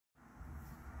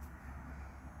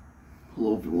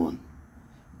Hello everyone.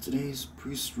 Today's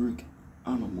prehistoric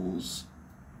animals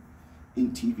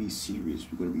in TV series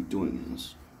we're going to be doing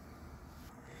is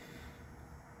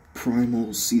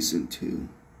Primal Season 2.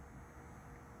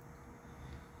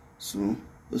 So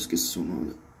let's get started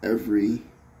on every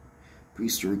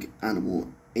prehistoric animal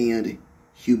and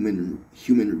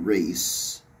human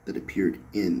race that appeared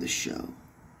in the show.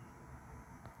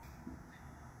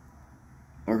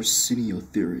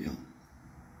 Arseniotherium.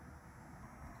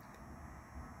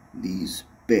 These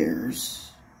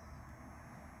bears,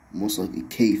 most likely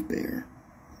cave bear.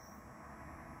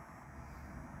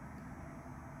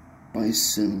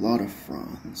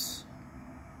 Bicenotrophrons.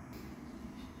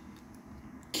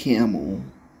 Camel.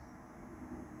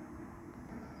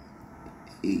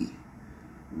 A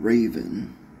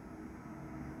raven.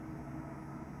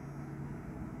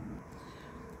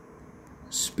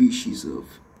 Species of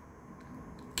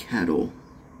cattle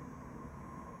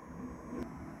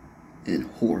and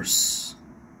horse.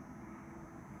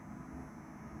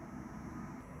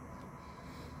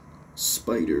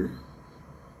 Spider.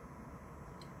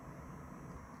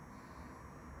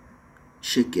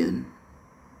 Chicken.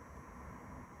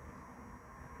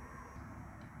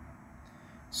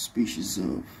 Species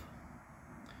of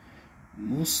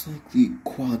most likely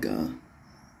quagga.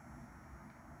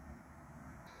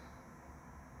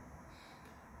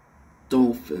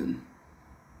 Dolphin.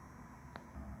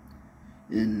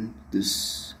 And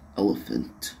this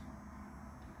elephant.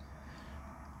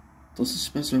 Doesn't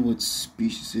specify what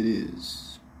species it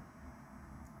is.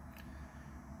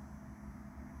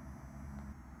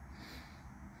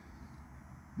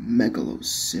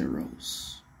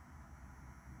 Megaloceros.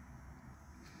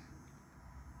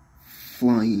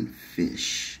 Flying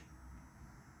fish.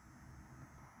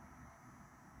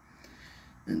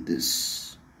 And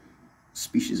this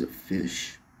species of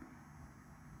fish.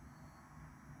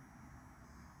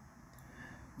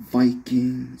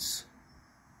 Vikings.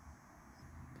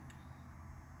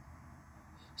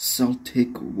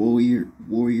 Celtic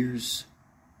warriors.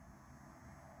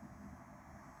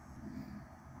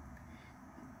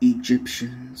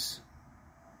 Egyptians.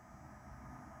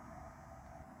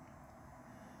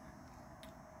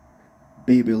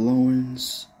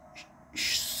 Babylonians,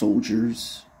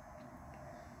 soldiers.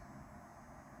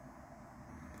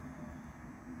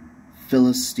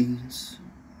 Philistines.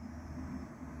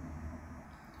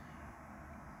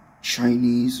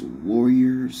 Chinese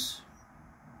warriors.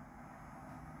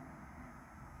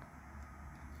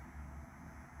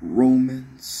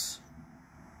 Romans.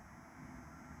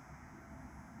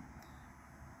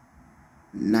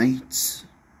 Knights.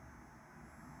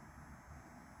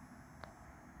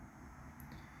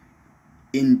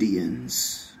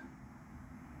 Indians.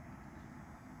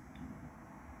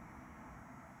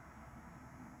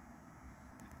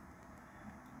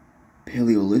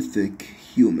 Paleolithic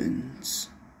humans.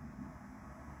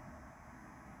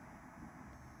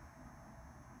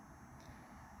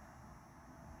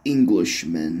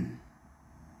 Englishmen.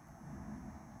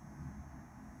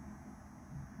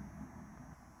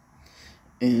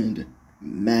 And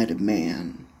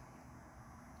Madman.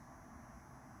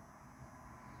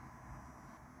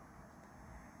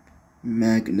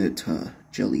 Magneta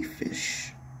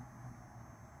jellyfish.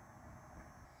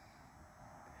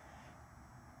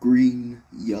 Green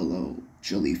yellow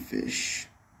jellyfish.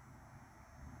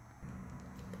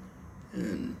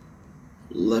 And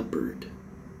leopard.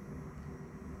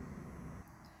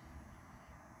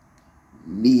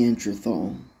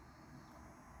 Neanderthal.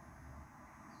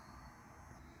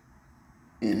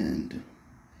 And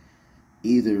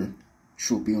either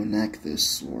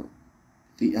Tropionychus or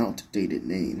the outdated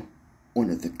name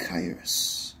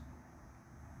Ornithocheirus.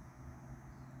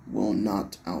 Well,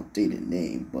 not outdated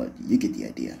name, but you get the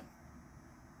idea.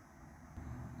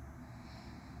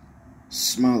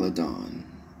 Smilodon.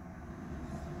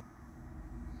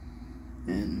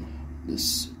 And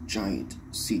this giant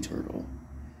sea turtle.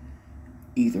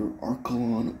 Either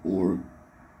Archelon or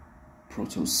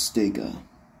Protostega.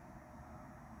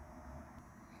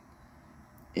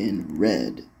 In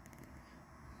red,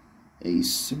 a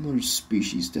similar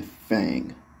species to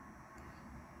Fang.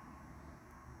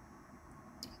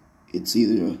 It's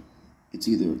either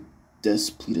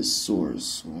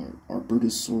Despletosaurus or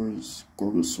Arbutosaurus,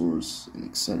 Gorgosaurus, and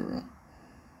etc.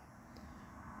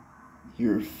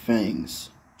 Here are Fang's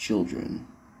children.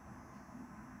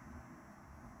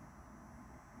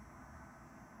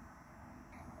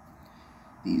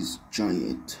 These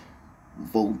giant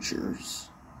vultures.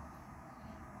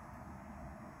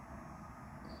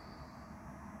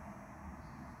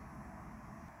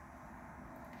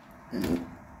 And a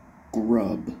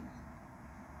grub.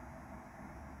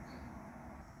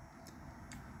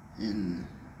 and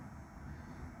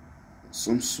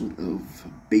some sort of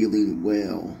baleen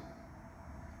whale,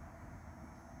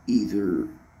 either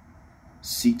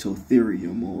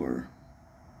Cetotherium or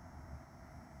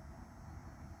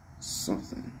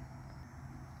something.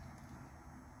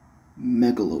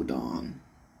 Megalodon.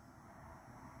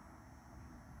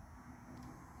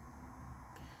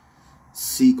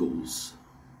 Seagulls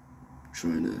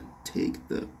trying to take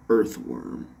the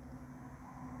earthworm,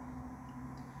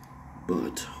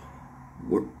 but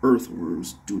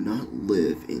earthworms do not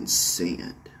live in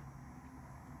sand.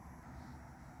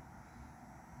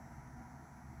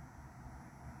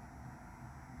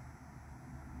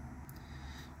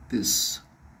 This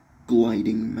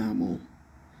gliding mammal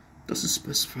doesn't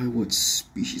specify what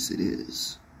species it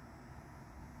is.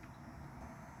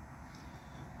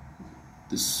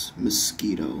 This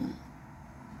mosquito,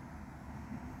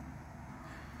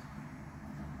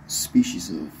 species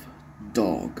of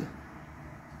dog.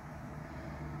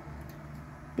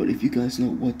 But if you guys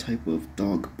know what type of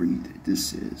dog breed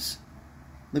this is,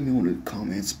 let me know in the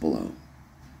comments below.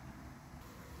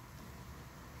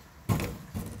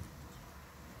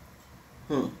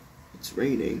 Huh, it's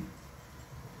raining.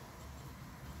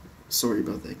 Sorry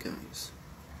about that, guys.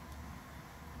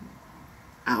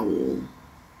 Owl.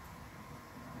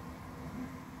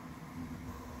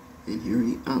 And here are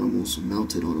the animals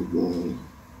mounted on a wall.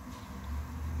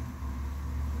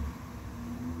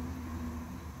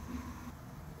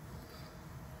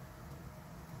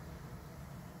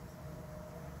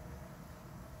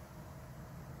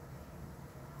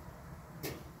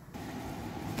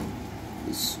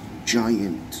 This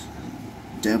giant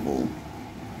devil,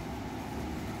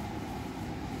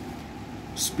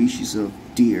 species of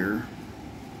deer,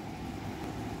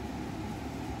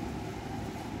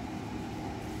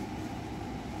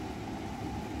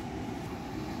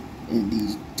 and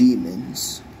these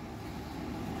demons.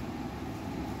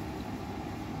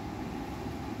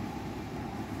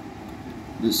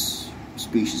 This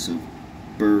species of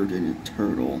bird and a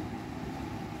turtle.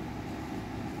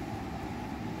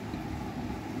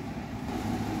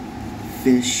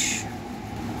 Fish.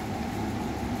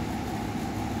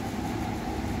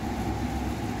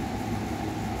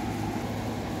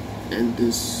 And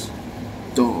this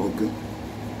dog.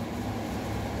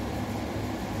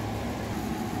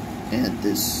 And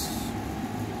this,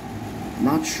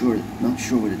 not sure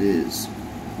what it is,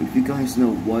 but if you guys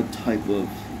know what type of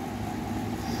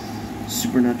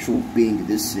supernatural being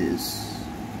this is,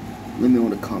 let me know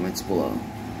in the comments below.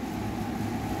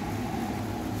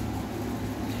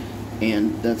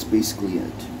 And that's basically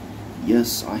it.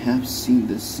 Yes, I have seen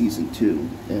this season 2,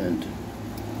 and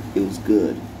it was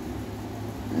good,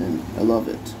 and I love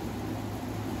it.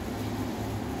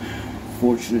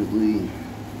 Fortunately,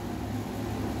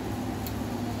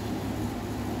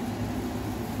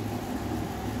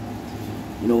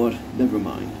 you know what? Never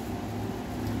mind.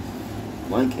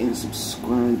 Like and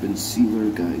subscribe and see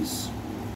you later, guys.